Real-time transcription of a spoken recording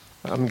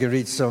I'm going to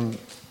read some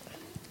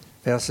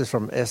verses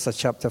from Esther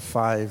chapter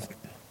 5,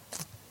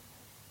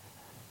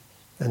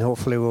 and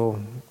hopefully we'll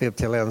be able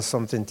to learn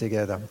something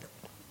together.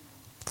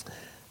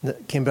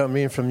 It came about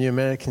reading from New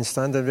American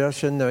Standard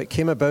Version. Now it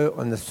came about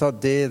on the third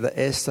day that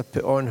Esther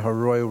put on her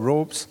royal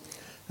robes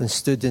and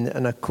stood in the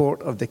inner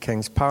court of the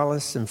king's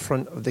palace in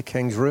front of the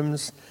king's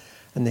rooms,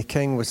 and the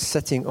king was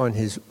sitting on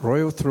his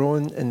royal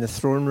throne in the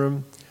throne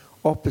room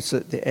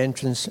opposite the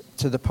entrance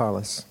to the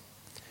palace.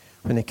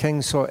 When the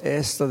king saw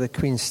Esther, the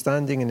queen,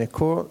 standing in the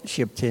court,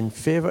 she obtained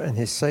favor in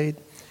his sight,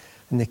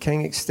 and the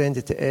king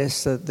extended to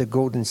Esther the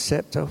golden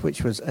scepter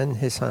which was in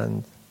his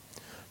hand.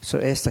 So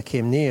Esther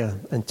came near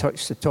and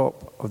touched the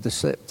top of the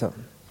scepter.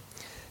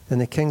 Then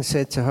the king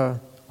said to her,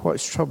 "What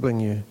is troubling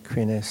you,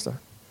 Queen Esther?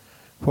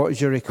 What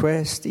is your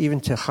request?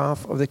 Even to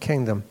half of the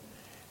kingdom,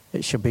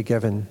 it shall be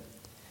given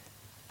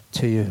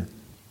to you."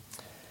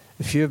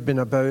 If you've been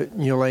about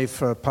in your life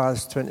for the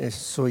past 20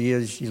 so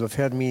years, you'll have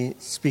heard me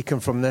speaking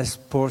from this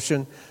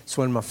portion. It's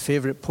one of my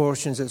favourite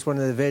portions. It's one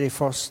of the very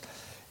first,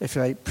 if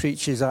you like,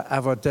 preaches I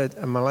ever did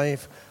in my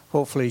life.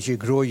 Hopefully as you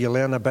grow, you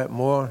learn a bit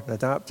more and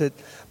adapt it.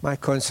 My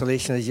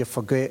consolation is you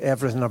forget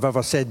everything I've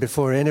ever said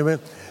before anyway.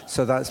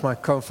 So that's my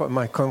comfort,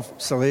 my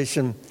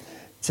consolation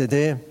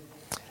today.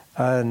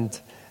 And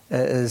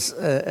it is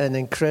an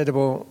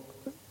incredible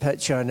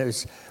picture, and it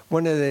was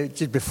one of the,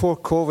 just before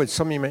COVID,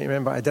 some of you might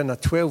remember, I done a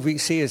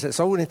 12-week series. It's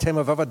the only time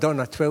I've ever done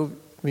a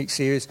 12-week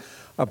series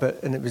about,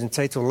 and it was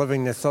entitled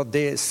Living the Third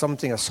Day. It's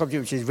a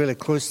subject which is really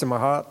close to my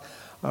heart.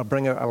 I'll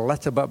bring out a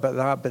little bit about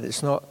that, but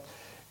it's not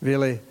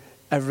really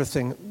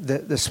everything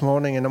this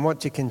morning. And I want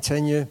to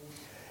continue.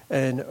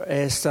 And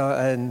Esther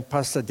and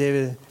Pastor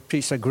David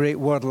preached a great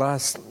word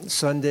last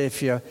Sunday.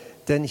 If you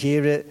didn't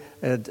hear it,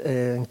 I'd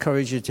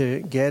encourage you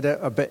to get it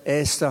about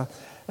Esther.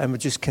 And we're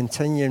just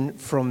continuing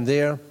from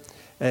there.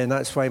 And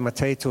that's why my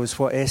title is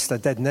What Esther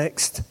Did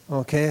Next,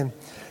 okay,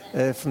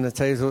 from the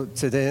title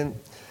today.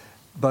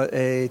 But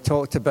he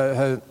talked about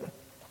how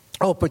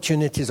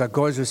opportunities are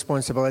God's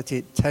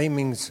responsibility,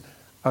 timings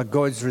are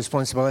God's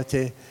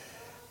responsibility,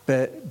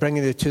 but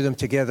bringing the two of them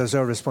together is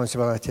our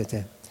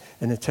responsibility.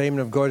 In the timing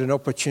of God and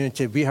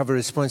opportunity, we have a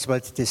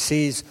responsibility to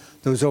seize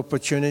those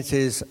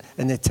opportunities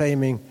in the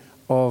timing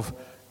of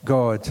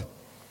God.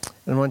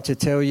 And I want to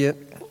tell you,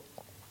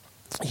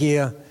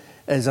 here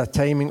is a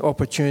timing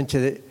opportunity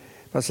that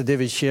Pastor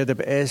David shared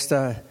about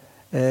Esther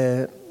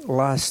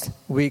last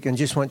week, and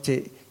just want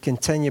to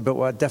continue but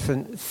with a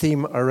different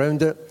theme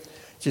around it.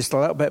 Just a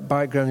little bit of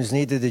background is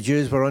needed. The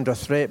Jews were under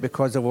threat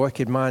because of a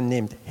wicked man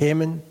named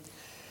Haman.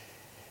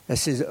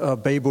 This is our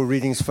Bible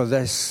readings for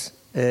this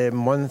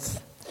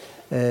month.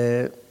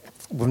 We've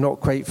not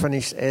quite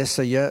finished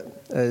Esther yet,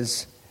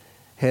 as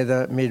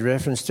Heather made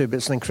reference to, but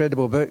it's an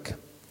incredible book.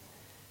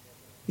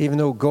 Even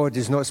though God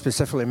is not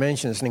specifically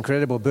mentioned, it's an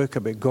incredible book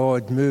about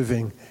God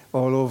moving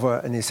all over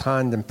in his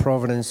hand and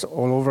providence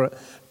all over it.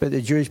 But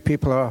the Jewish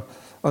people are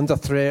under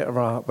threat of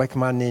a wicked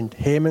man named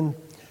Haman,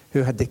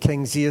 who had the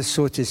king's ears,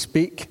 so to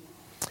speak.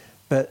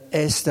 But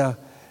Esther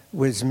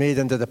was made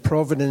under the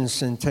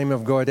providence and time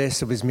of God.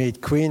 Esther was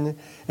made queen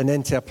and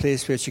into a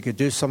place where she could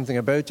do something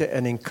about it,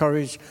 and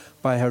encouraged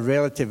by her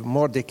relative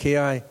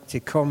Mordecai to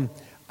come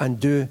and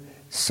do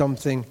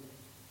something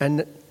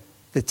in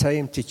the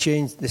time to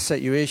change the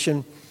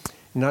situation.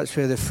 And that's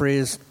where the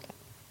phrase,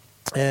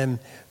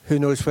 who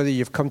knows whether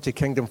you've come to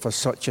kingdom for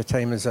such a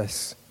time as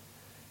this.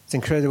 It's an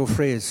incredible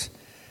phrase.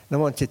 And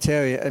I want to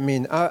tell you,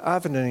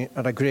 I've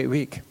had a great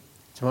week.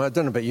 So I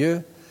don't know about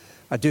you.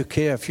 I do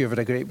care if you've had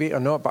a great week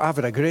or not, but I've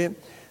had a great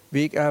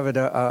week. I've had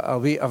a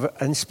week of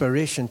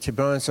inspiration, to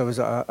be honest. I was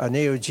at an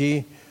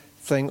AOG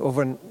thing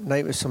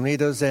overnight with some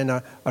leaders, then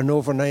an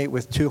overnight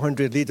with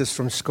 200 leaders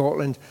from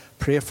Scotland,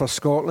 pray for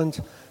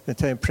Scotland. The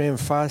time praying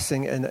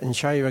fasting in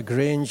Shira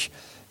Grange,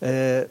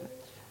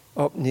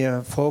 up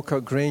near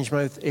Falkirk,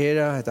 Grangemouth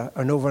area. I had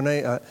an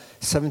overnight at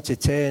 7 to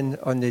 10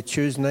 on the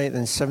Tuesday night,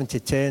 then 7 to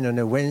 10 on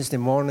the Wednesday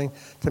morning.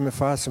 Time of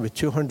fasting with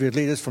 200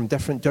 leaders from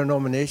different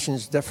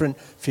denominations, different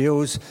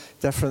fields,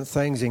 different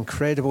things.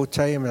 Incredible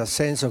time, and a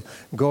sense of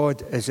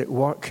God is at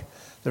work.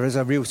 There is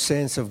a real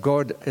sense of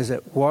God is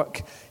at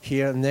work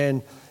here. And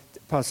then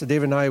Pastor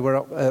David and I were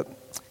up at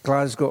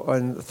Glasgow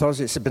on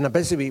Thursday. It's been a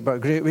busy week, but a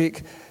great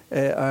week.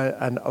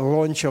 And a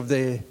launch of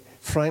the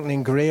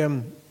Franklin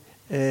Graham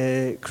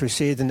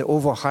crusade in the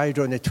Oval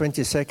Hydro on the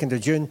 22nd of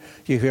June.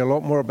 You'll hear a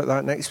lot more about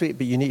that next week,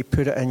 but you need to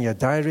put it in your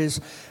diaries.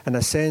 And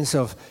a sense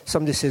of,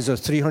 somebody says there's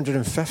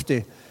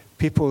 350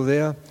 people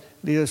there,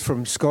 leaders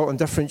from Scotland,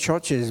 different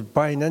churches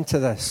buying into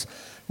this.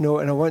 No,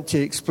 and I want to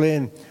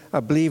explain, I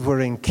believe we're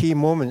in key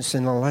moments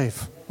in our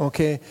life,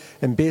 okay?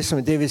 And based on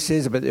what David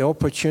says about the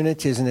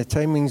opportunities and the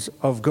timings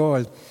of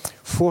God,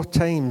 4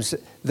 times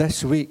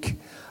this week,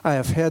 I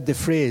have heard the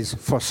phrase,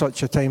 for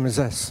such a time as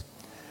this.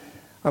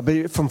 I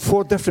believe from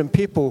 4 different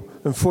people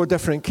on 4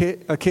 different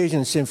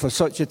occasions saying, for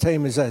such a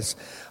time as this.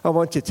 I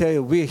want to tell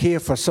you, we're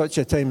here for such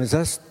a time as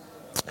this.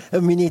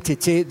 And we need to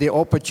take the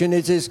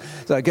opportunities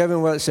that are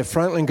given, whether it's a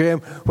Franklin Graham,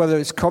 whether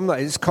it's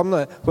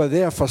Cumnor. We're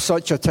there for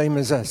such a time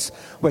as this.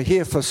 We're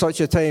here for such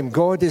a time.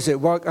 God is at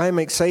work. I'm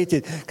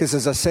excited because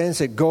there's a sense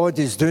that God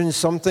is doing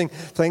something.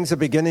 Things are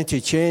beginning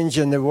to change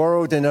in the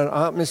world, in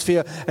our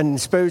atmosphere, and in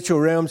spiritual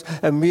realms.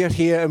 And we're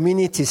here, and we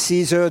need to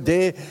seize our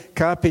day,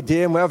 carpe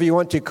diem, whatever you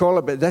want to call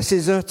it. But this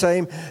is our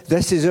time.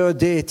 This is our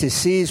day to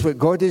seize what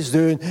God is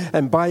doing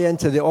and buy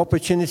into the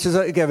opportunities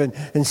that are given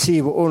and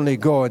see what only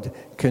God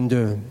can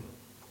do.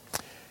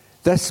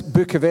 This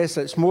book of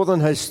Esther, it's more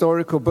than a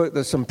historical book.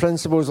 There's some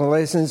principles and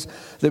lessons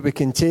that we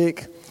can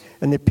take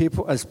and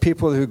as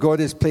people who God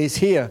has placed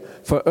here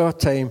for our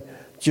time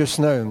just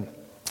now.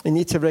 You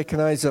need to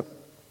recognize that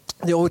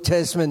the Old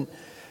Testament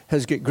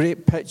has got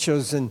great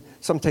pictures and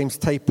sometimes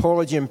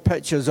typology and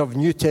pictures of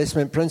New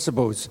Testament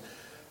principles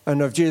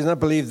and of Jesus. And I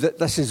believe that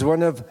this is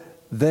one of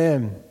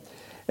them.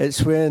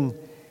 It's when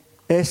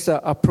Esther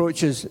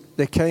approaches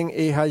the king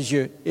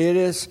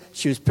Ahasuerus.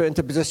 She was put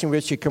into a position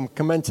where she can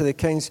come into the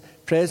king's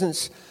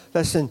presence.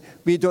 Listen,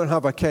 we don't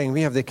have a king.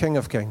 We have the King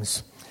of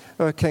Kings.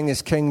 Our king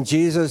is King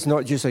Jesus,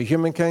 not just a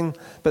human king.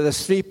 But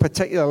there's 3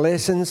 particular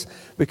lessons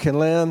we can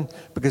learn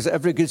because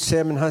every good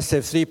sermon has to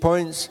have 3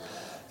 points.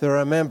 I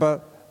remember,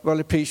 well,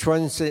 he preached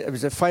once, it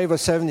was at 5 or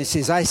 7. He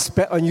says, I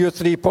spit on your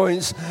 3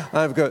 points.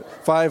 I've got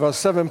 5 or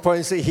 7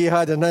 points that he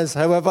had in his.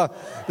 However,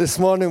 this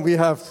morning we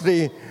have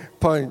 3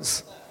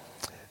 points.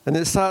 And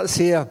it starts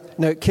here.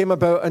 Now, it came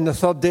about on the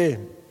 3rd day.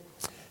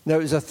 Now,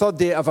 it was the 3rd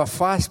day of a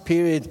fast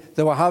period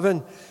that we're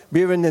having.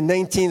 We were in the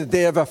 19th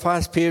day of a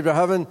fast period we're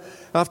having.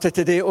 After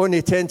today,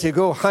 only 10 to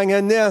go. Hang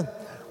in there,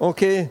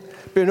 okay?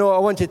 But you know, I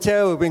want to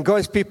tell you, when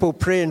God's people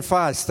pray and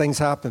fast, things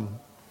happen.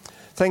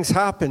 Things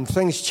happen,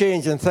 things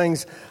change, and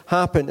things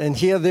happen. And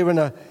here they were in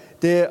a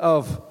day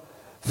of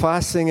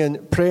fasting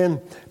and praying.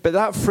 But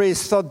that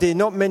phrase, 3rd day,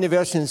 not many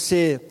versions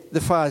say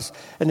the fast.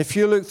 And if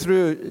you look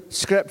through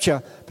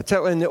Scripture,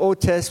 particularly in the Old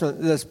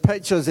Testament, there's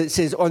pictures that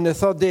says on the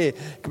 3rd day.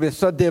 It could be the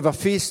 3rd day of a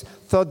feast,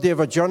 3rd day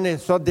of a journey,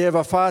 3rd day of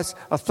a fast,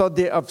 a 3rd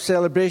day of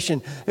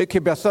celebration. It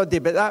could be a 3rd day.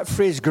 But that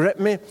phrase gripped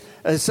me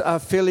as a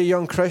fairly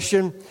young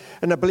Christian.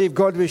 And I believe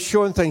God was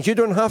showing things. You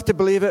don't have to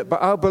believe it,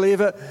 but I'll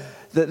believe it.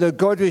 That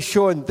God was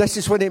showing this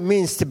is what it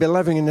means to be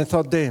living in the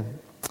 3rd day.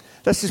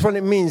 This is what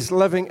it means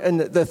living in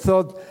the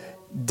 3rd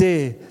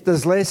day.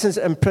 There's lessons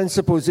and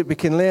principles that we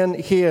can learn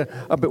here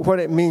about what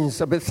it means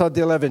about 3rd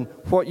day living.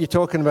 What are you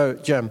talking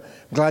about, Jim?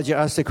 I'm glad you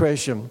asked the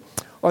question.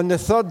 On the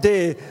 3rd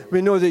day,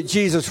 we know that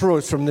Jesus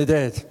rose from the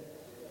dead.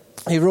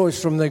 He rose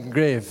from the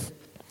grave.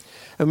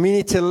 And we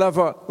need to live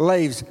our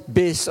lives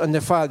based on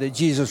the fact that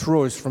Jesus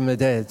rose from the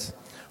dead.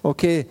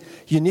 Okay?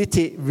 You need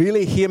to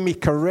really hear me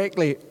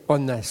correctly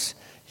on this.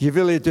 You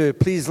really do.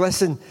 Please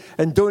listen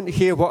and don't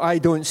hear what I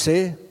don't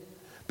say,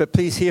 but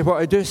please hear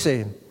what I do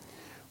say.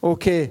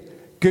 Okay,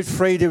 Good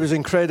Friday was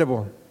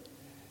incredible.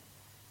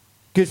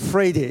 Good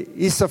Friday,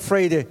 Easter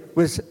Friday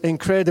was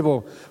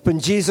incredible. When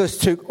Jesus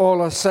took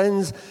all our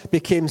sins,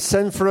 became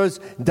sin for us,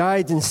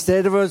 died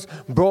instead of us,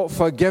 brought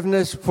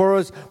forgiveness for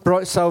us,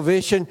 brought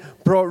salvation,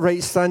 brought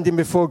right standing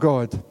before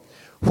God.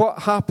 What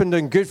happened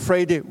on Good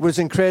Friday was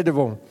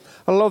incredible.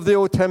 I love the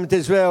old hymn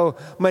as well.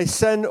 My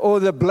sin, oh,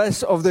 the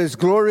bliss of this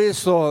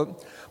glorious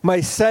thought. My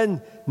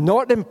sin,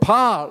 not in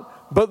part,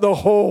 but the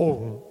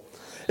whole,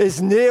 is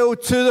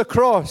nailed to the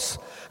cross,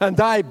 and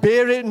I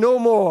bear it no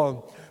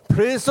more.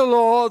 Praise the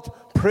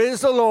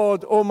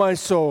Lord, oh my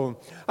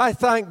soul. I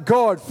thank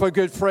God for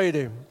Good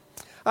Friday.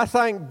 I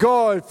thank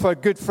God for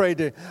Good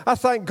Friday. I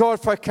thank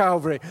God for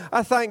Calvary.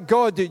 I thank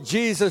God that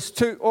Jesus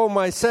took all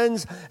my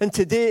sins. And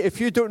today, if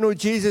you don't know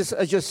Jesus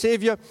as your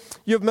Savior,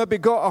 you've maybe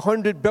got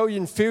 100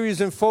 billion failures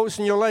and faults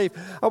in your life.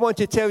 I want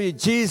to tell you,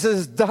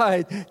 Jesus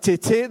died to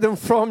take them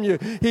from you.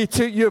 He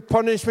took your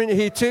punishment.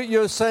 He took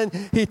your sin.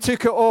 He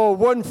took it all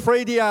one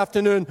Friday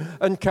afternoon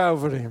on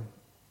Calvary.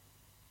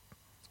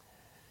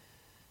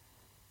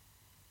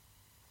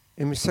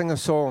 And we sing a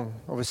song,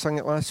 or we sang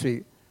it last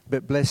week,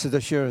 about blessed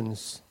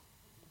assurance.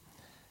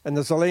 And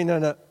there's a line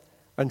in it,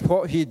 and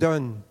what he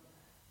done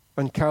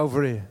on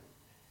Calvary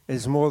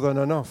is more than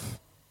enough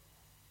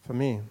for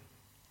me.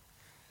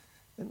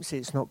 Let me say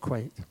it's not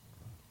quite.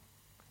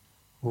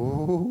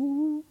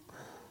 Oh,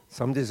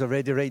 somebody's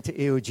already right to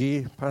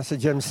AOG. Pastor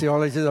Jim's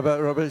theology is a bit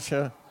rubbish.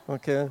 Yeah?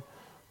 Okay.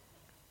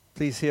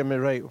 Please hear me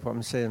right what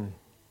I'm saying.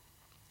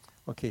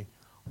 Okay.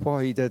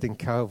 What he did in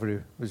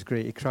Calvary was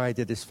great. He cried,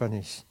 it is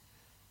finished.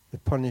 The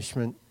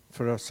punishment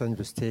for our sins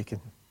was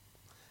taken.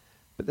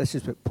 But this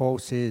is what Paul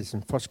says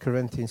in 1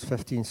 Corinthians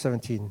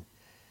 15:17.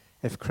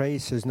 If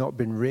Christ has not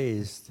been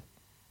raised,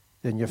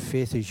 then your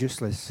faith is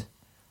useless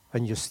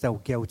and you're still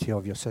guilty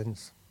of your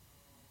sins.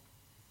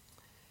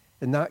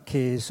 In that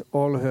case,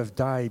 all who have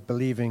died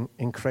believing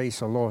in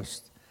Christ are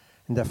lost.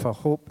 And if our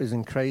hope is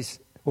in Christ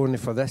only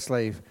for this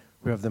life,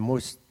 we have the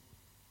most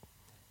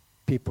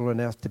people on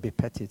earth to be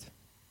pitied.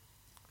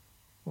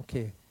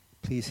 Okay,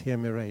 please hear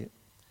me right.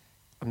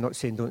 I'm not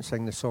saying don't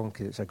sing the song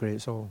because it's a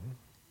great song.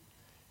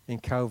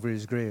 And Calvary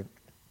is great.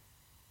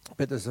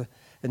 But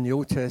in the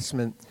Old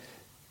Testament,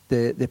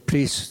 the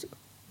priest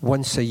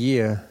once a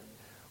year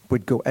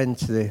would go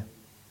into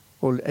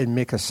and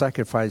make a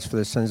sacrifice for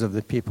the sins of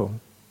the people.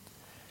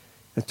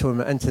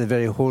 Atonement into the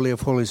very holy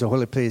of holies, the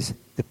holy place.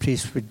 The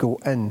priest would go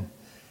in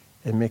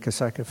and make a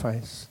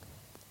sacrifice.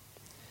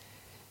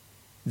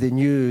 They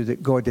knew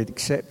that God had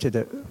accepted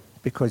it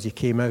because he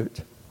came out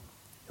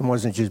and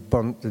wasn't just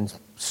burnt and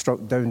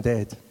struck down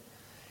dead.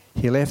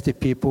 He left the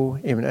people,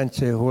 he went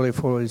into the holy of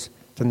holies,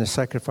 done the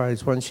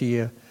sacrifice once a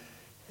year,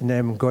 and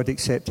then when God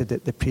accepted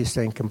it, the priest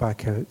then came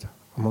back out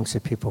amongst the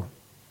people.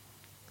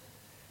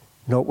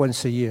 Not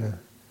once a year,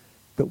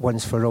 but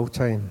once for all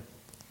time.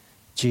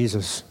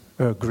 Jesus,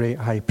 our great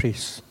high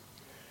priest,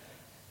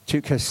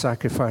 took his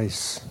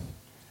sacrifice,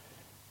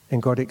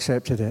 and God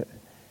accepted it.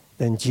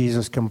 Then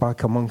Jesus came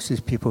back amongst his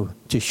people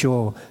to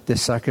show the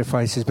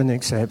sacrifice has been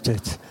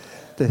accepted.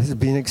 That has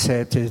been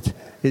accepted.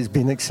 It's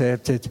been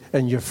accepted,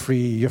 and you're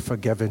free. You're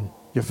forgiven.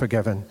 You're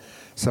forgiven.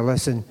 So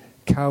listen,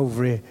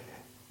 Calvary,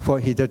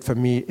 what he did for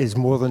me is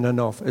more than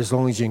enough, as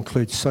long as you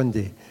include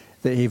Sunday,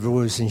 that he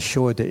rose and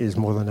showed it is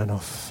more than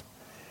enough.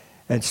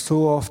 And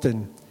too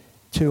often,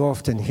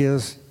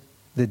 here's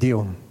the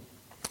deal.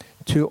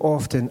 Too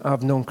often,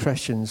 I've known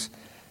Christians,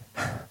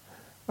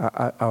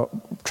 I'm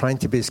trying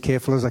to be as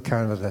careful as I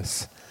can with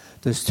this.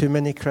 There's too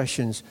many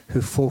Christians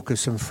who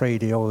focus on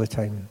Friday all the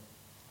time.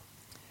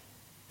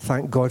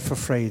 Thank God for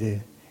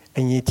Friday.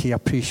 And you need to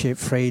appreciate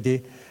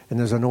Friday. And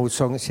there's an old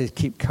song that says,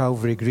 keep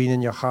Calvary green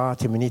in your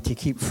heart. And we need to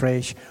keep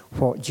fresh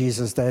what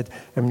Jesus did.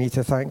 And we need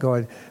to thank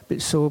God.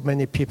 But so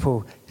many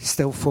people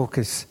still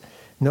focus,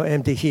 not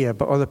empty here,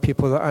 but other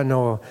people that I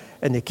know.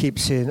 And they keep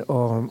saying,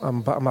 oh,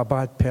 I'm a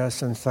bad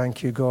person,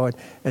 thank you, God.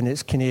 And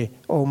it's kind of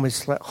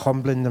almost like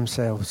humbling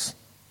themselves.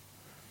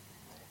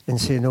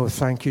 And saying, oh,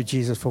 thank you,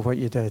 Jesus, for what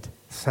you did.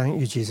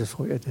 Thank you, Jesus,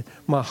 for what you did.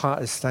 My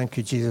heart is thank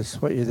you,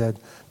 Jesus, what you did.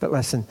 But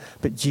listen,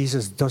 but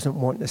Jesus doesn't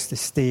want us to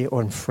stay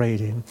on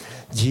Friday.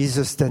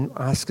 Jesus didn't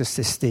ask us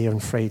to stay on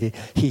Friday.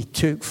 He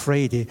took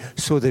Friday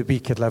so that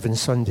we could live in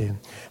Sunday.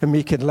 And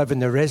we could live in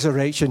the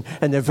resurrection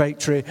and the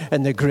victory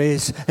and the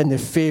grace and the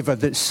favor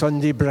that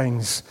Sunday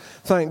brings.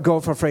 Thank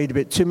God for Friday.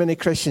 But too many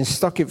Christians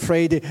stuck at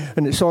Friday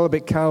and it's all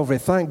about Calvary.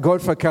 Thank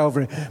God for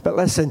Calvary. But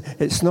listen,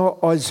 it's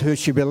not us who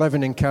should be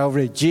living in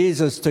Calvary.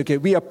 Jesus took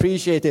it. We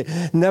appreciate it.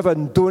 Never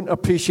don't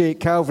appreciate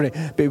Calvary,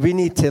 but we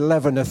need to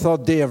live on the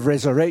third day of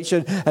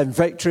resurrection and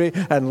victory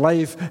and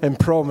life and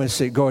promise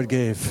that God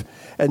gave.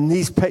 And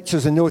these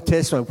pictures in the Old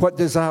Testament, what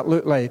does that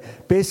look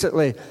like?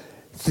 Basically,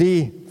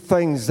 3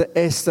 things that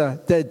Esther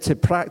did to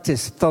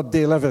practice third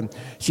day living.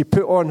 She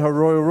put on her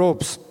royal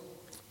robes.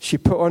 She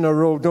put on her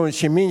robe. No,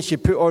 she means she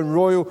put on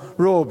royal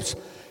robes.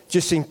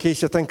 Just in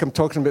case you think I'm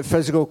talking about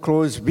physical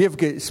clothes, we've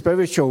got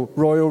spiritual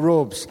royal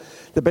robes.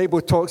 The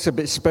Bible talks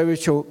about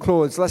spiritual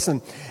clothes.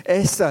 Listen,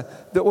 Esther,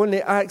 the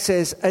only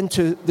access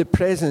into the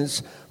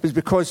presence was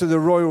because of the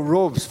royal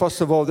robes,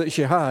 first of all, that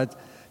she had.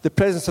 The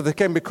presence of the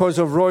king because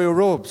of royal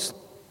robes.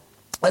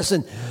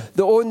 Listen,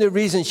 the only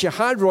reason she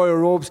had royal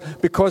robes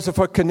because of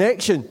her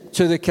connection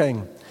to the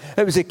king.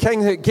 It was the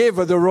king that gave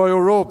her the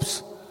royal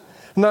robes.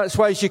 And that's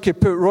why she could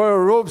put royal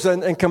robes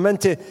in and come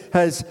into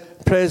his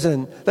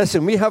presence.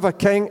 Listen, we have a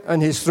king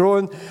on his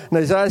throne. And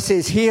Isaiah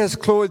says, he has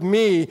clothed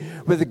me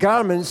with the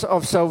garments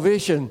of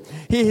salvation.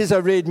 He has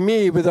arrayed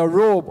me with a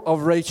robe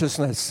of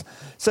righteousness.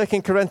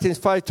 2 Corinthians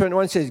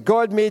 5:21 says,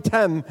 God made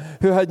him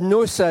who had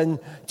no sin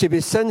to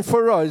be sin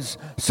for us,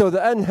 so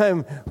that in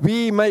him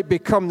we might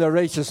become the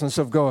righteousness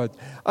of God.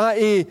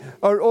 I.e.,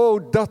 our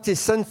old, dirty,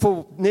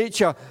 sinful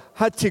nature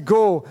had to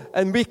go,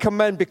 and we come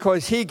in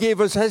because he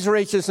gave us his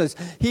righteousness.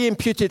 He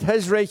imputed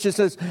his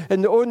righteousness,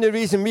 and the only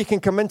reason we can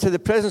come into the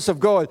presence of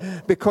God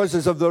because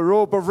of the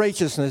robe of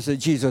righteousness that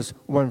Jesus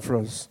won for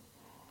us.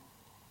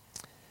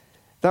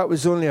 That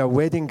was only a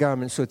wedding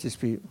garment, so to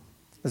speak,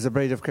 as the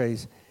bride of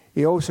Christ.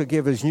 He also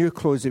gave us new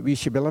clothes that we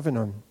should be living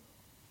on.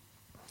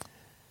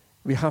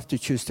 We have to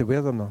choose to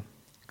wear them now.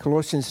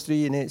 Colossians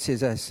 3:8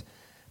 says this,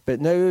 but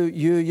now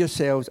you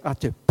yourselves are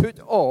to put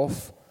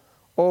off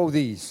all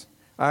these: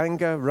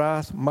 anger,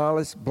 wrath,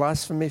 malice,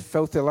 blasphemy,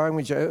 filthy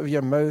language out of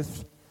your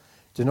mouth.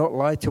 Do not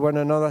lie to one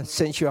another,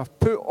 since you have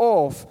put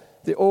off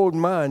the old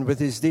man with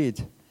his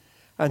deed,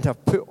 and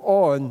have put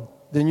on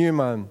the new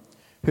man,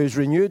 who is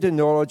renewed in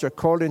knowledge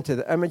according to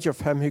the image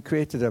of him who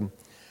created him.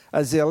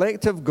 As the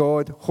elect of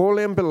God,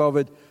 holy and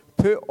beloved,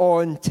 put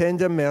on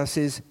tender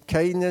mercies,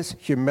 kindness,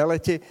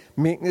 humility,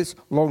 meekness,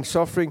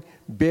 long-suffering,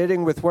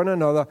 bearing with one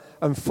another,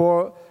 and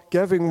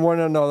forgiving one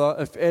another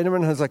if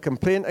anyone has a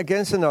complaint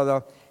against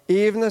another.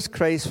 Even as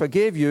Christ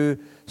forgave you,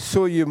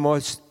 so you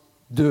must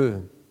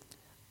do.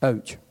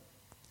 Ouch.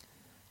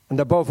 And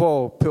above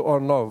all, put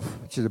on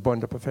love, which is the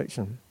bond of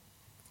perfection.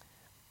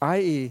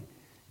 I.e.,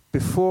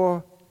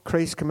 before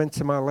Christ came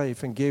into my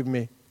life and gave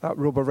me that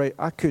robe of right,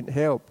 I couldn't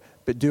help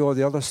but do all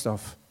the other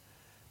stuff.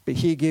 But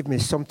he gave me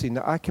something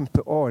that I can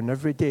put on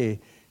every day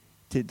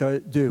to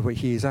do what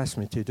he has asked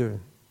me to do.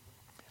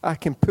 I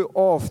can put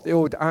off the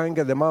old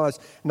anger, the malice,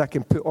 and I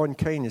can put on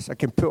kindness. I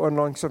can put on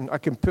long-suffering. I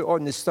can put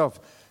on the stuff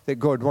that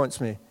God wants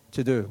me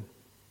to do.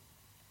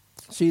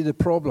 See, the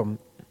problem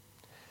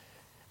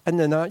In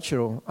the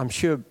natural, I'm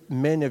sure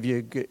many of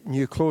you get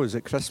new clothes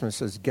at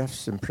Christmas as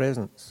gifts and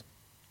presents.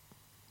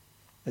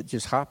 It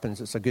just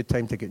happens. It's a good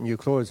time to get new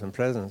clothes and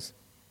presents.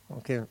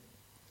 Okay.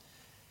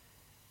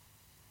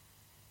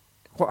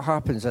 What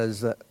happens is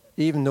that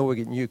even though we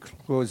get new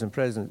clothes and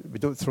presents, we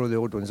don't throw the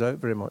old ones out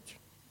very much.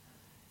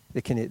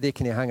 They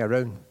can hang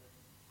around.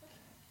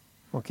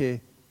 Okay.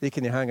 They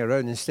can hang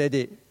around instead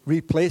of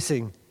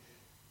replacing.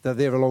 They're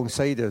there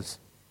alongside us.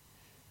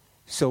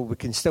 So we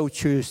can still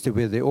choose to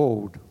wear the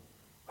old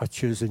or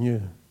choose the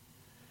new.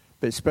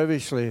 But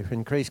spiritually,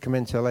 when Christ came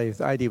into our life,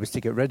 the idea was to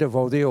get rid of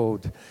all the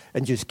old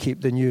and just keep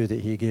the new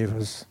that he gave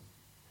us.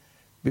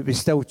 But we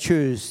still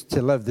choose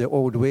to live the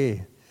old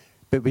way,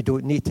 but we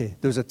don't need to.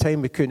 There was a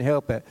time we couldn't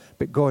help it,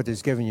 but God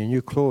has given you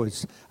new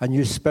clothes, a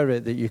new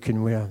spirit that you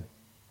can wear.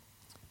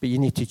 But you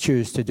need to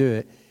choose to do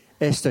it.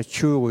 Esther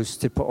chose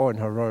to put on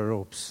her royal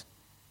robes.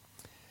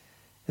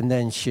 And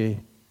then she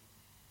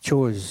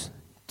chose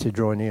to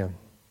draw near.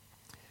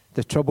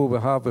 The trouble we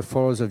have with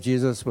followers of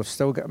Jesus, we've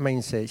still got a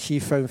mindset. She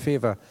found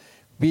favor.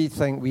 We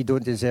think we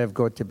don't deserve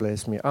God to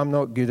bless me. I'm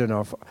not good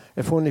enough.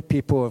 If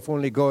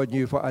only God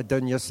knew what I'd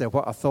done yesterday,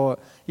 what I thought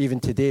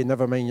even today,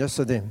 never mind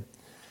yesterday.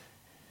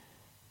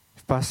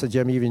 If Pastor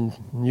Jim even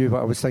knew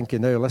what I was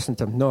thinking now, listen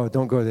to him. No,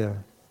 don't go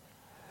there.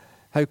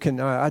 How can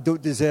I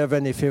don't deserve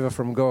any favor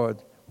from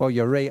God. Well,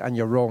 you're right and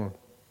you're wrong.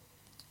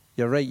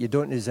 You're right, you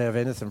don't deserve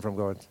anything from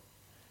God.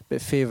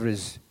 But favor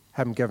is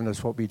him giving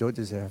us what we don't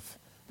deserve.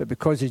 But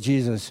because of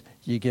Jesus,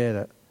 you get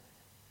it.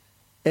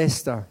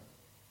 Esther,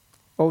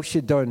 all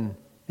she'd done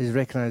is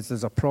recognize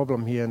there's a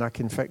problem here and I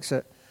can fix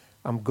it.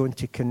 I'm going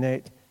to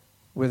connect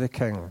with the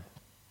king.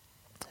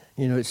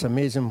 You know, it's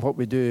amazing what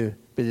we do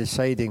by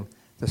deciding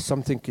there's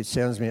something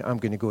concerns me, I'm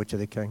going to go to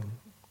the king.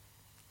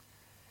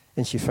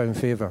 And she found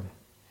favor.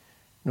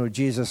 You know,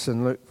 Jesus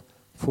in Luke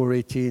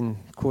 4:18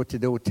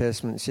 quoted the Old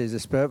Testament and says, the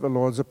Spirit of the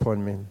Lord's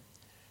upon me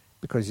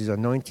because he's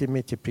anointed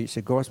me to preach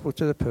the gospel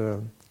to the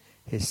poor.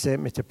 He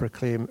sent me to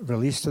proclaim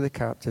release to the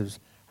captives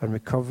and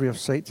recovery of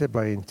sight to the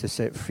blind, to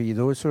set free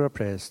those who are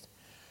oppressed,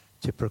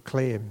 to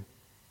proclaim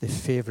the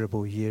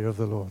favorable year of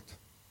the Lord.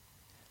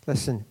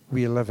 Listen,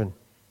 we are living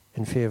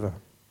in favor.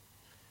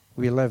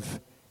 We live,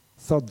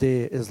 third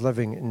day is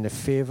living in the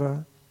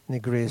favor and the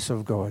grace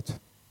of God.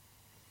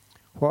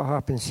 What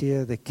happens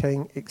here? The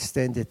king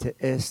extended to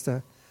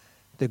Esther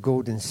the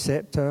golden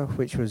scepter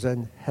which was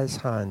in his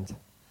hand.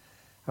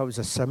 That was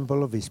a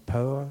symbol of his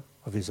power,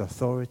 of his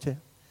authority.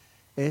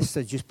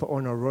 Esther just put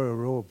on her royal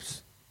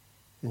robes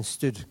and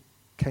stood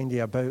kindly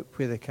about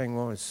where the king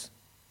was.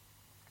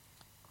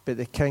 But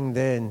the king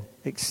then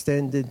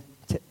extended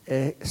to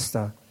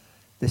Esther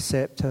the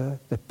scepter,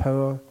 the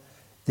power,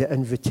 the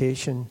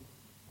invitation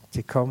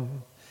to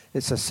come.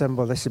 It's a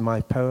symbol. This is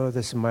my power.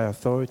 This is my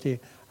authority.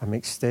 I'm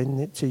extending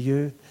it to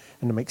you,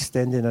 and I'm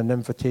extending an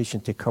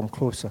invitation to come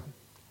closer,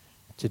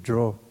 to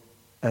draw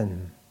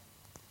in.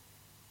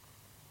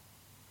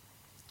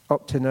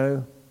 Up to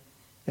now,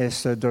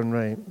 Esther had done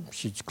right.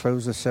 She'd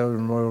clothed herself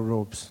in royal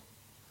robes.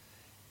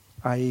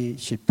 I.e.,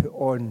 she'd put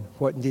on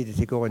what needed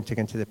to go on to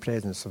get into the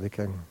presence of the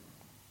king.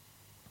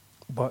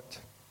 But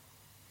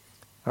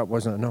that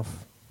wasn't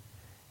enough.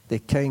 The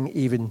king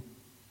even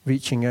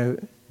reaching out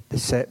the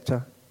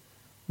scepter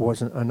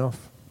wasn't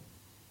enough.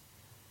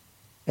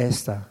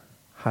 Esther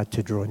had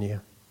to draw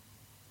near.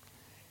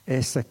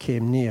 Esther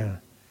came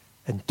near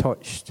and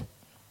touched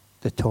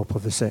the top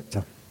of the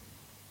scepter.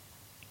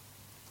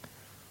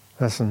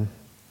 Listen,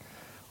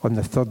 on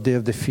the third day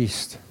of the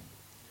feast,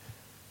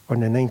 on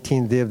the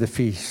 19th day of the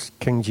feast,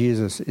 King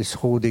Jesus is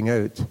holding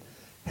out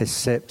his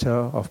scepter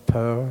of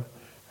power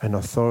and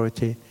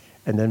authority,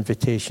 an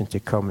invitation to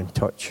come and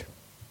touch.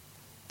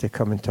 To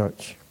come and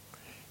touch.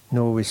 You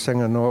know, we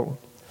sing a note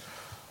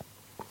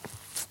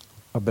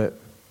about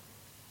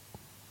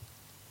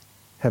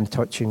him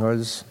touching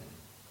us,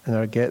 and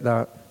I get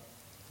that.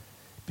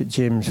 But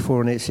James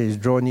 4:8 says,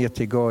 draw near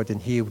to God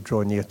and he'll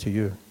draw near to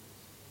you.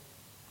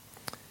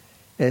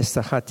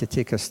 Esther had to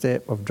take a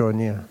step of draw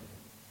near.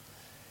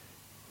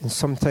 And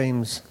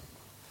sometimes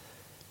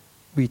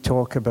we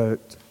talk about,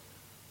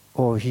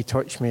 oh, he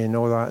touched me and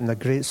all that, and the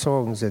great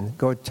songs and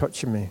God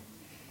touching me.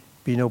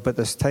 But, you know, but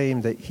there's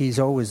time that he's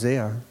always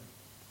there.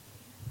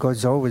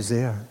 God's always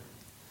there.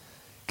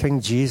 King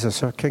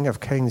Jesus, our King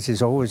of Kings,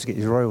 has always got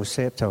his royal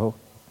scepter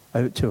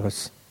out to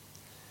us.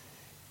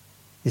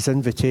 His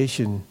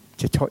invitation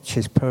to touch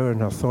his power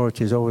and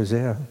authority is always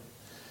there.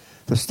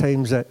 There's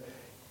times that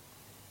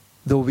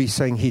though we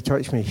sing, he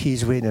touched me,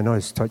 he's waiting on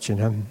us touching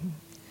him.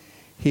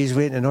 He's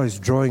waiting on us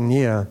drawing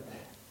near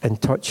and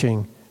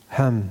touching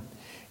him.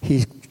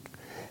 He's,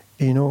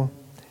 you know,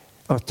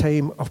 our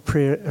time of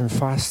prayer and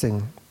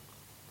fasting,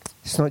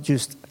 it's not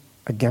just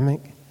a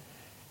gimmick.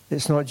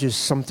 It's not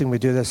just something we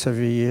do this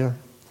every year.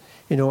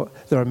 You know,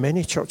 there are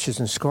many churches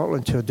in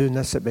Scotland who are doing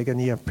this at the beginning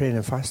of the year, praying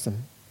and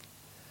fasting.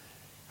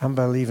 I'm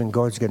believing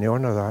God's going to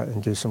honour that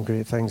and do some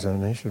great things in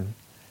the nation.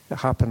 It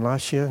happened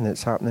last year and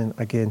it's happening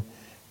again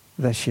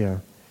this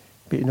year.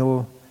 But you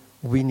know,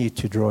 we need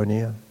to draw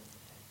near.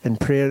 And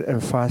prayer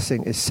and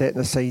fasting is setting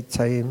aside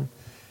time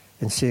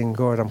and saying,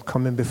 God, I'm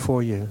coming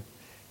before you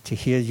to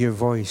hear your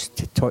voice,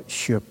 to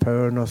touch your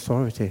power and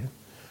authority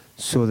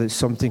so that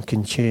something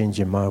can change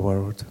in my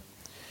world.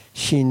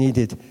 She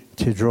needed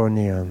to draw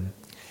near.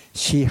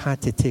 She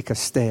had to take a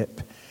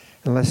step.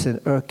 And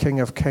listen, our King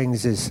of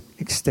Kings is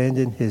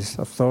extending his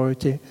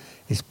authority,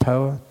 his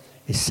power,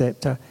 his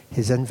scepter,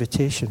 his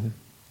invitation.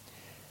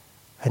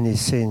 And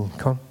he's saying,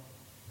 come.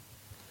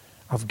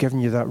 I've given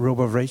you that robe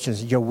of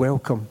righteousness. You're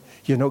welcome.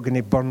 You're not going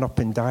to burn up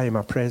and die in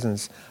my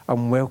presence.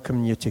 I'm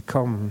welcoming you to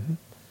come.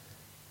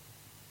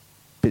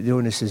 But the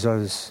onus is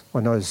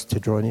on us to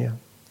draw near.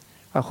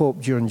 I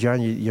hope during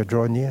January you're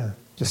drawing near.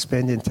 Just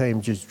spending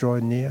time just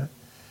drawing near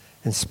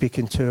and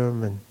speaking to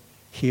him and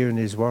hearing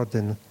his word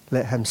and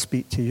let him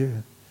speak to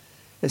you.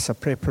 It's a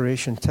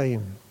preparation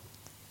time.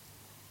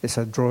 It's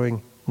a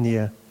drawing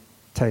near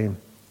time.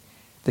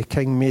 The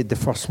King made the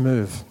first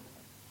move.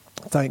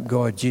 Thank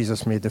God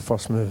Jesus made the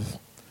first move.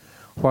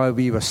 While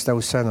we were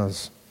still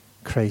sinners,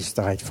 Christ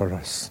died for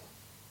us.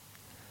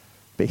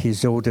 But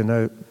he's holding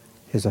out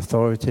his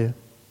authority.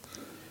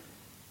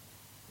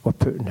 We're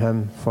putting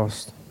him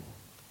first.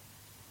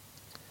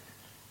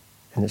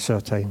 And it's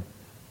our time.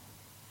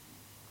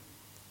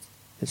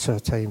 It's our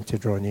time to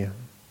draw near.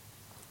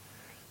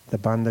 The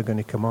band are going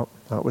to come up.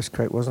 That was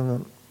quick,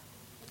 wasn't it?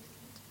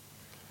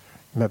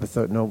 You maybe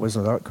thought, no, it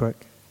wasn't that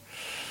quick.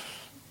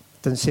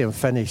 Didn't say I'm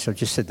finished, I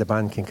just said the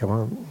band can come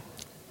up.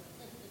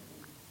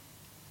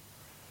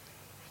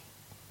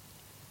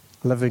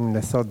 Living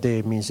the third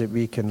day means that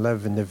we can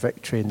live in the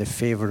victory and the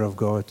favour of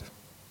God.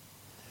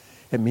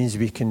 It means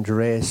we can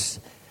dress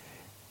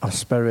our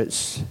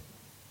spirits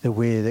the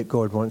way that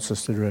God wants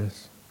us to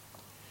dress.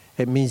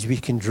 It means we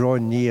can draw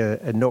near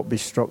and not be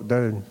struck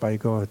down by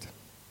God.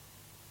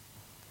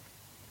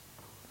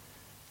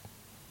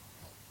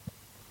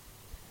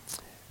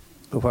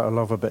 But what I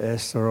love about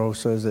Esther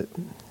also is that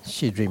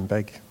she dreamed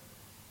big.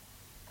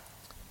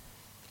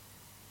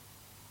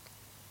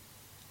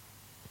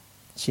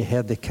 She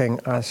heard the king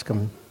ask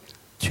him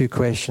 2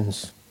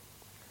 questions,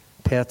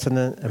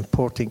 pertinent,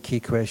 important, key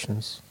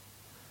questions.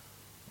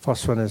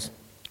 First one is,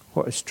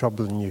 what is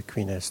troubling you,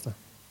 Queen Esther?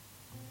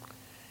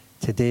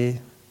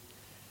 Today,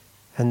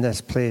 in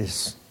this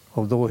place,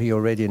 although he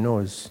already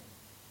knows,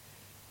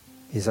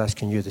 he's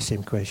asking you the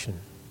same question.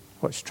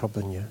 What's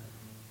troubling you?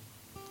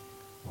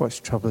 What's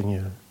troubling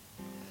you?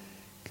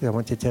 Because I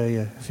want to tell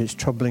you, if it's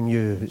troubling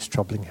you, it's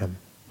troubling him.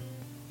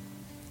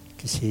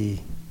 Because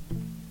he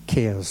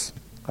cares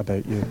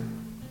about you.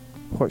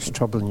 What's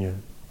troubling you?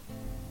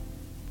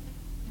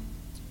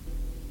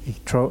 He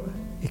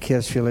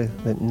cares for you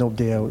that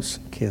nobody else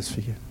cares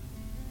for you.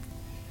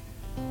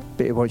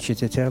 But he wants you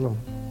to tell him.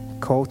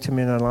 Call to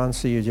me and I'll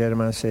answer you,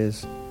 Jeremiah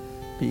says.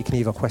 But you can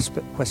even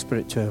whisper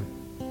it to him.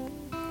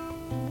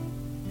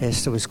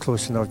 Esther was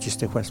close enough just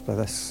to whisper,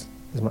 this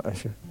is my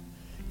issue.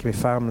 It could be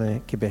family,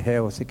 it could be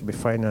health, it could be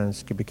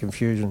finance, it could be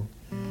confusion,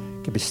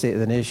 it could be state of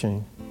the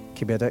nation, it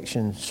could be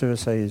addiction,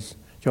 suicides,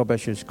 job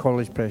issues,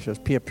 college pressures,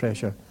 peer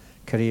pressure,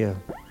 career.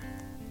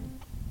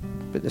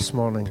 But this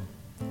morning,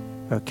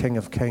 our King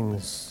of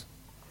Kings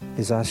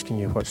is asking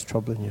you what's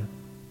troubling you.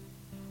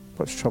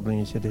 What's troubling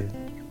you today?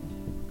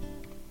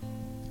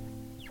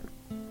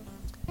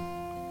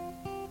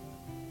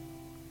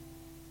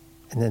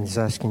 And then he's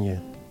asking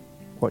you,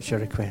 what's your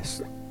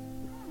request?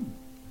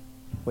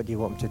 What do you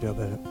want him to do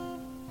about it?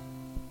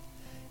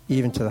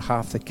 Even to the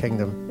half the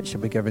kingdom, it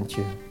shall be given to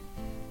you.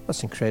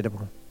 That's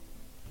incredible.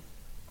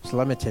 It's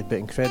limited, but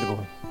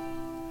incredible.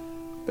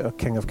 But our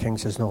King of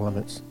Kings has no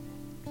limits.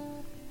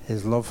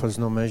 His love has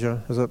no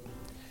measure, has it?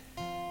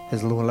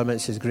 His no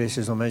limits, his grace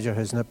has no measure,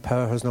 his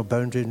power has no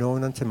boundary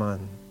known unto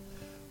man.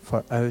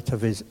 For out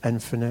of his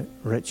infinite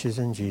riches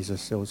in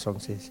Jesus, the old song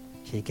says,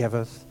 he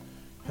giveth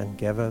and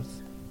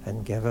giveth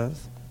and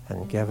giveth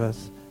and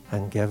giveth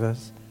and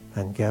giveth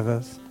and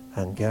giveth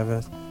and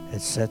giveth,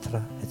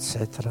 etc.,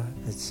 etc.,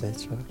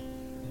 etc.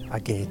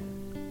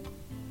 Again.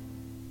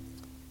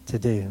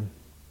 Today,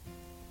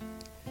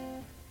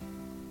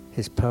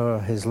 his power,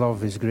 his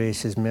love, his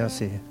grace, his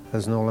mercy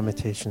has no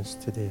limitations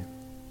today.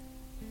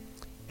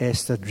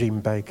 Esther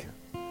dreamed big,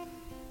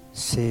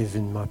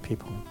 saving my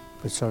people.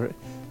 But sorry,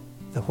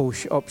 the whole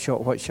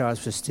upshot what she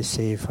asked was to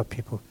save her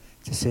people,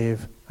 to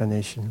save a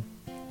nation.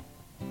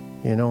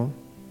 You know,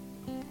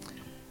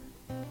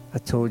 I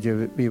told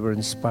you we were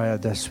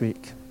inspired this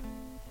week.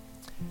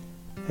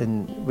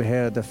 And we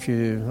heard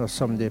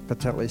somebody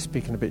particularly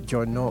speaking about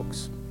John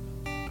Knox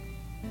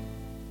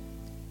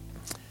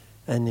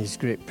and his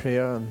great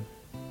prayer. And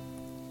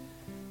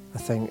I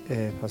think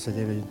Pastor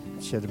David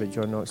shared about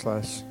John Knox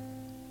last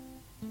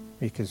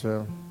week as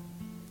well.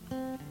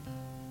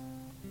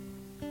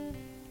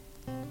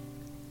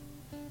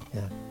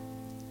 Yeah.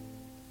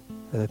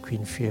 The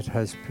Queen feared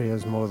his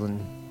prayers more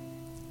than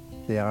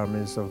the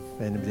armies of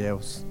anybody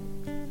else.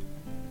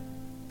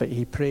 But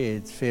he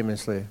prayed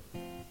famously,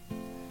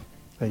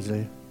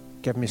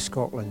 give me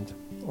Scotland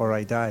or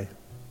I die.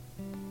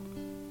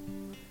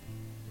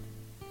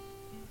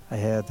 I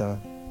had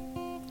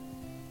an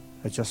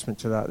adjustment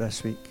to that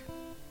this week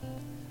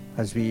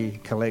as we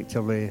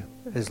collectively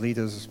as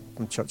leaders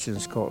from churches in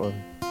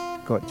Scotland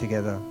got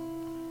together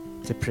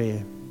to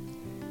pray,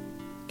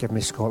 give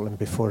me Scotland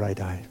before I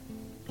die.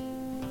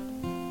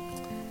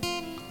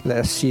 Let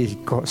us see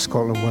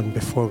Scotland won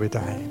before we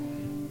die.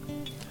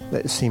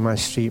 Let us see my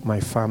street,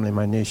 my family,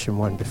 my nation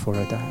won before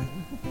I die.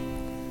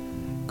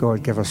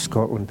 God, give us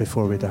Scotland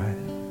before we die.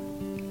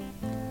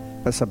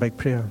 That's a big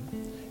prayer.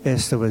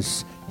 Esther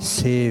was,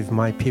 save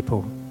my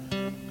people.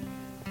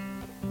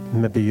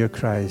 Maybe your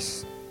cry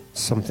is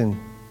something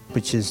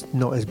which is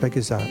not as big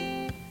as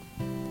that.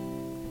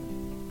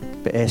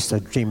 But Esther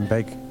dreamed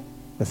big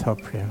with her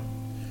prayer.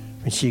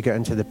 When she got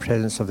into the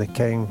presence of the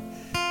king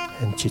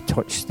and she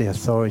touched the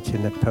authority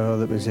and the power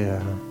that was there,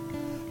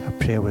 her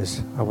prayer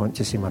was, I want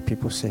to see my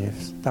people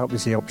saved. That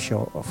was the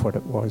upshot of what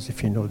it was,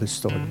 if you know the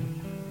story.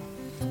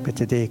 But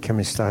today, can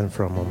we stand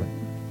for a moment?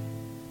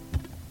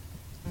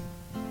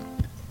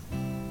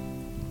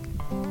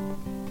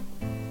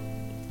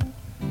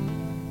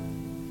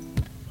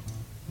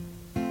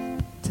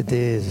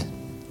 Today is,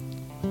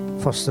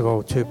 first of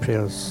all, two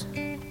prayers.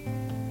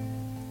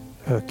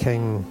 Our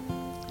King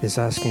is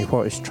asking,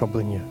 what is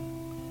troubling you?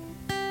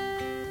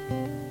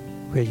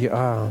 Where you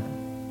are,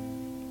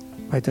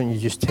 why don't you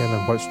just tell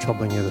him what's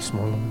troubling you this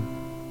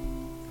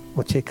morning?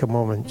 We'll take a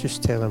moment,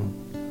 just tell him,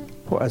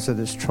 what is it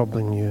that's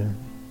troubling you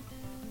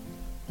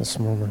this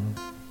morning?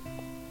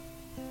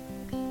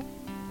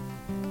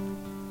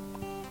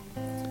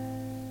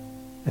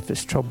 If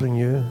it's troubling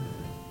you,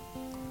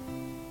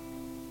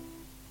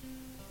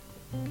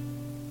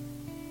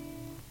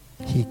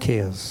 he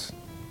cares.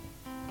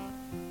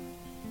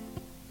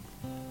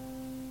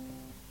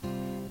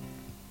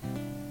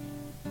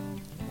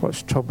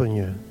 What's troubling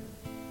you?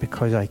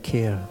 Because I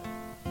care,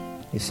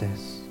 he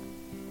says.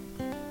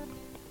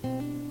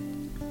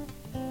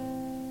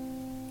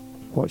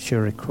 What's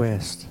your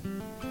request?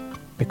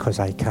 Because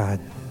I can.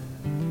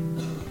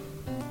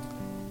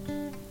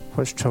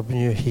 What's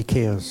troubling you? He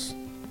cares.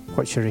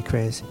 What's your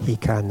request? He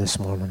can this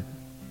morning.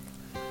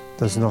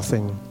 There's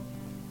nothing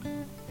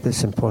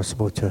that's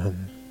impossible to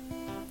him.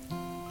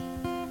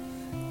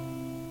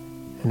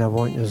 And I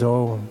want us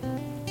all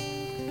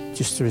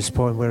just to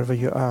respond wherever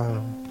you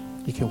are.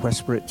 You can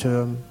whisper it to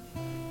him.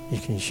 You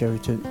can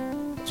shout it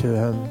to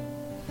him.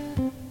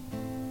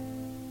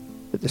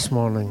 But this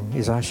morning,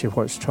 he's asked you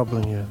what's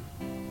troubling you.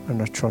 And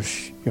I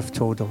trust you've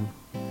told him.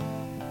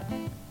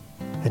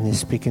 And he's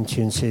speaking to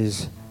you and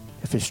says,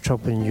 if it's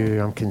troubling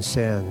you, I'm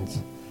concerned.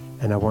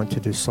 And I want to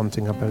do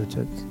something about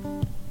it.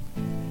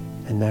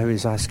 And now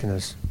he's asking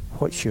us,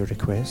 what's your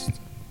request?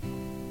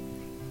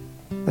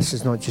 This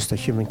is not just a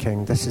human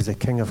king. This is the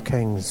King of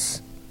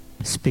Kings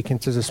speaking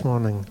to us this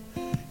morning.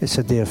 It's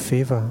a day of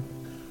favour.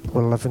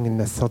 We're living in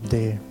the third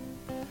day.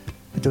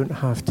 We don't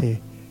have to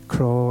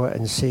crawl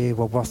and say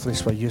we're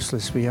worthless, we're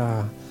useless, we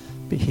are.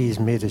 But he's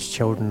made us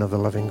children of the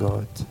living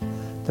God,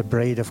 the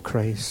bride of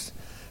Christ.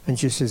 And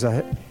just as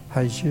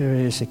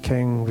Ahasuerus as a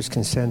king was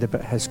concerned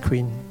about his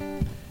queen,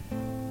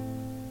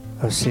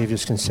 our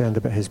Saviour's concerned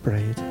about his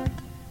bride.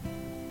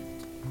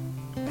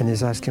 And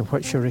he's asking,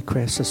 what's your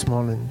request this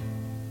morning?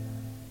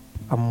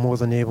 I'm more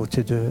than able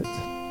to do it.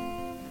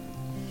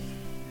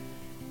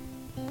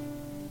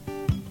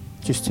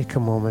 Just take a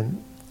moment,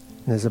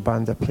 and there's a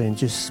band are playing.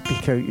 Just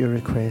speak out your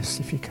request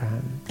if you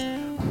can.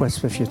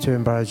 Whisper, if you're too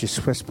embarrassed,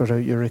 just whisper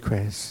out your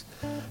request.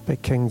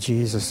 But King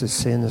Jesus is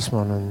saying this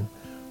morning,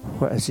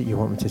 what is it you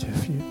want me to do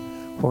for you?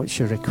 What's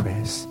your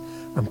request?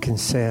 I'm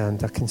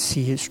concerned. I can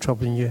see it's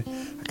troubling you.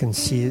 I can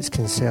see it's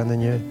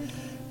concerning you.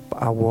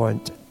 But I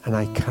want and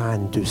I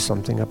can do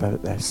something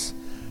about this.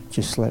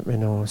 Just let me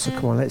know. So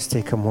come on, let's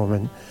take a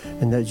moment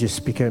and let's just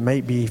speak out. It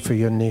might be for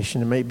your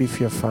nation. It might be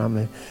for your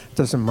family. It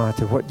doesn't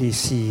matter. What do you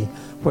see?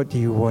 What do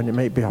you want? It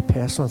might be a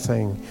personal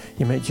thing.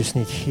 You might just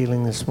need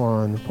healing this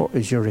morning. What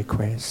is your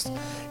request?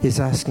 He's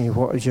asking you,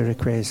 what is your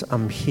request?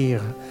 I'm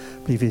here.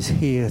 I believe he's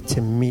here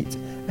to meet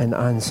and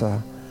answer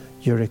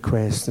your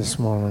request this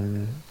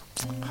morning.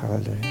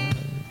 Hallelujah.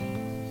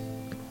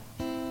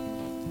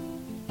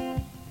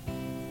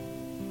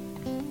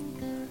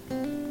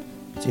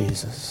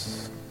 Jesus.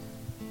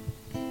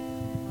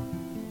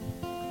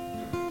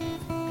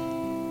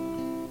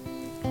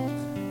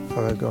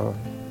 Father God,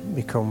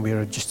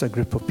 we're just a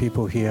group of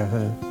people here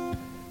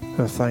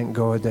who thank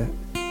God that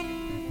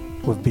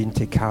we've been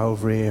to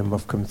Calvary and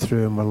we've come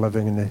through and we're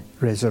living in the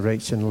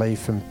resurrection,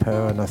 life and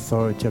power and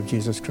authority of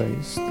Jesus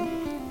Christ.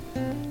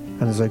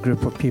 And as a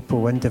group of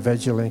people,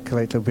 individually and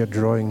collectively, we're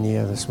drawing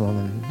near this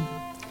morning.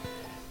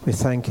 We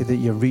thank you that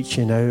you're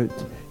reaching out,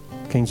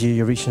 King Jesus,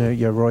 you're reaching out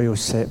your royal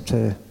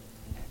scepter,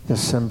 the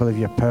symbol of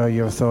your power,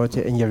 your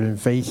authority, and you're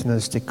inviting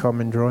us to come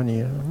and draw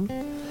near.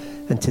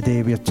 And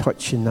today we are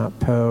touching that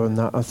power and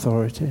that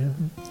authority.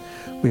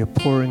 We are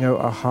pouring out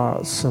our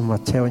hearts and we're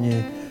telling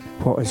you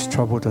what has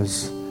troubled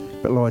us.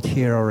 But Lord,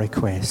 hear our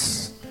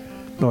requests.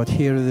 Lord,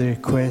 hear the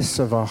requests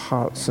of our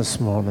hearts this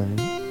morning.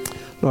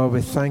 Lord,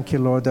 we thank you,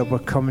 Lord, that we're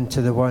coming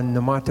to the one,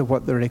 no matter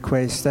what the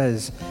request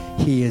is,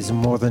 he is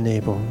more than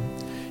able.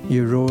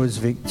 You rose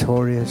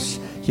victorious.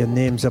 Your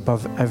name's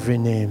above every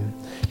name.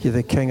 You're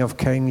the King of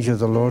Kings. You're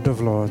the Lord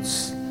of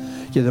Lords.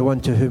 You're the one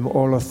to whom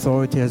all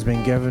authority has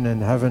been given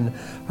in heaven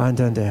and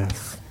on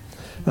earth.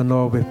 And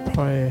Lord, we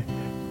pray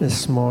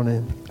this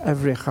morning,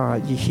 every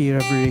heart, you hear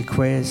every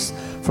request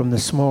from the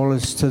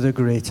smallest to the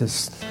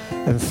greatest.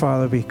 And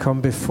Father, we come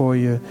before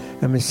you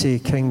and we say,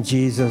 King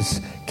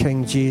Jesus,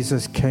 King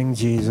Jesus, King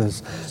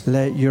Jesus,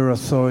 let your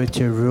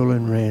authority rule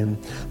and reign.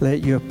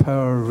 Let your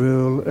power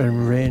rule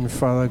and reign,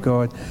 Father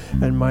God,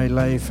 in my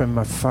life, in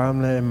my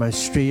family, in my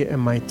street, in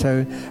my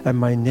town, in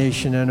my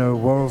nation, in our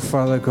world,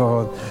 Father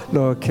God.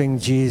 Lord, King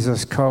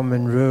Jesus, come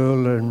and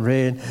rule and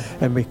reign.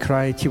 And we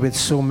cry to you with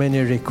so many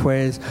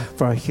requests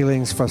for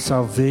healings, for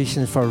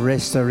salvation, for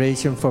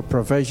restoration, for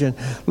provision.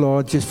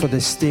 Lord, just for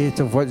the state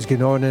of what's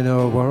going on in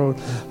our world.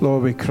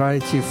 Lord, we cry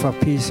to you for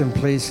peace in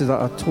places that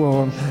are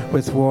torn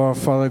with war,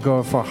 Father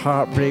God, for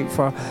heartbreak,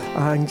 for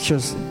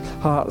anxious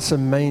hearts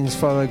and minds,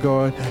 Father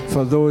God,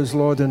 for those,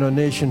 Lord, in our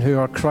nation who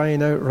are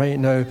crying out right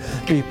now.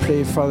 We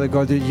pray, Father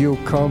God, that you'll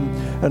come.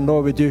 And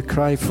Lord, we do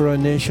cry for our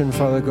nation,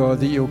 Father God,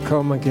 that you'll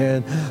come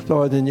again,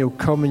 Lord, and you'll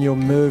come and you'll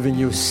move and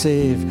you'll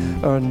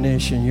save our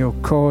nation. You'll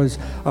cause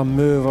a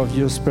move of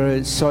your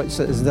Spirit such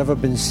that has never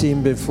been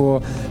seen before,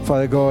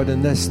 Father God,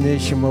 and this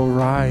nation will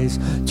rise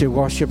to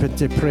worship and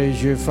to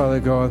praise you, Father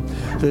God.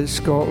 That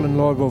Scotland,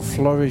 Lord, will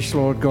flourish,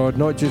 Lord God,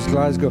 not just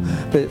Glasgow,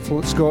 but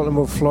Scotland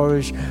will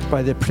flourish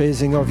by the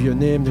praising of your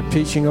name, the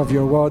preaching of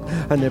your word,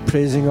 and the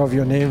praising of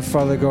your name,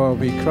 Father God.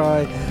 We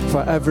cry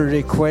for every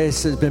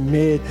request that's been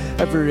made,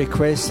 every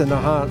request in the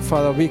heart,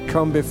 Father. We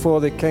come before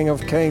the King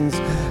of Kings,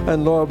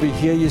 and Lord, we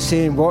hear you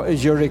saying, what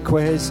is your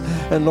request?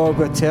 And Lord,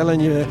 we're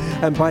telling you,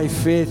 and by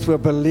faith we're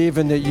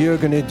believing that you're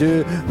going to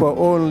do what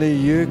only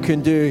you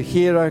can do.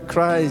 Hear our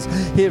cries,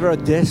 hear our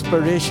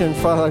desperation,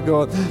 Father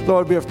God.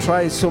 Lord, we have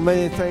tried so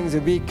many things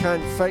and we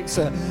can't fix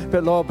it,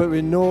 but Lord, but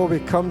we know we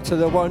come to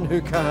the one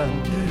who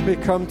can. We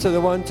come to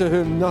the one to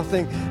whom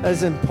nothing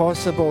is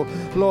impossible.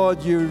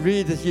 Lord, you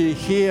read, you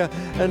hear,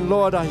 and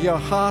Lord, your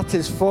heart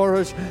is for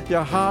us,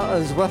 your heart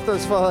is with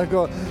us, Father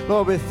God.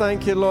 Lord, we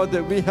thank you, Lord,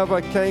 that we have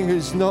a King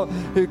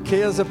who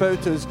cares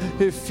about us,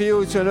 who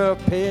feels in our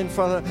pain,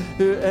 Father,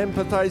 who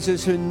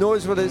empathizes, who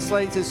knows what it's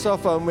like to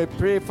suffer. And we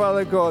pray,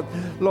 Father God,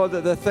 Lord,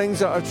 that the things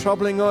that are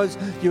troubling us,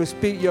 you'll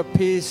speak your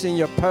peace and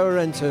your power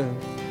into.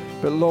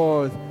 But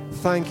Lord,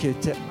 thank you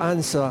to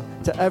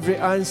every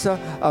answer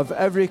of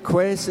every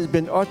request has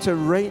been uttered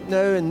right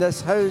now in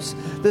this house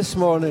this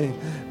morning.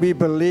 We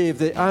believe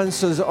the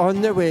answer's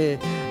on the way,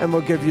 and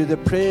we'll give you the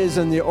praise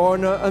and the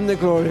honor and the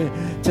glory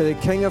to the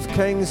King of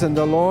Kings and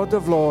the Lord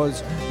of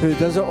Lords, who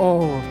does it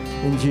all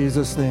in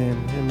Jesus'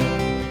 name.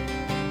 Amen.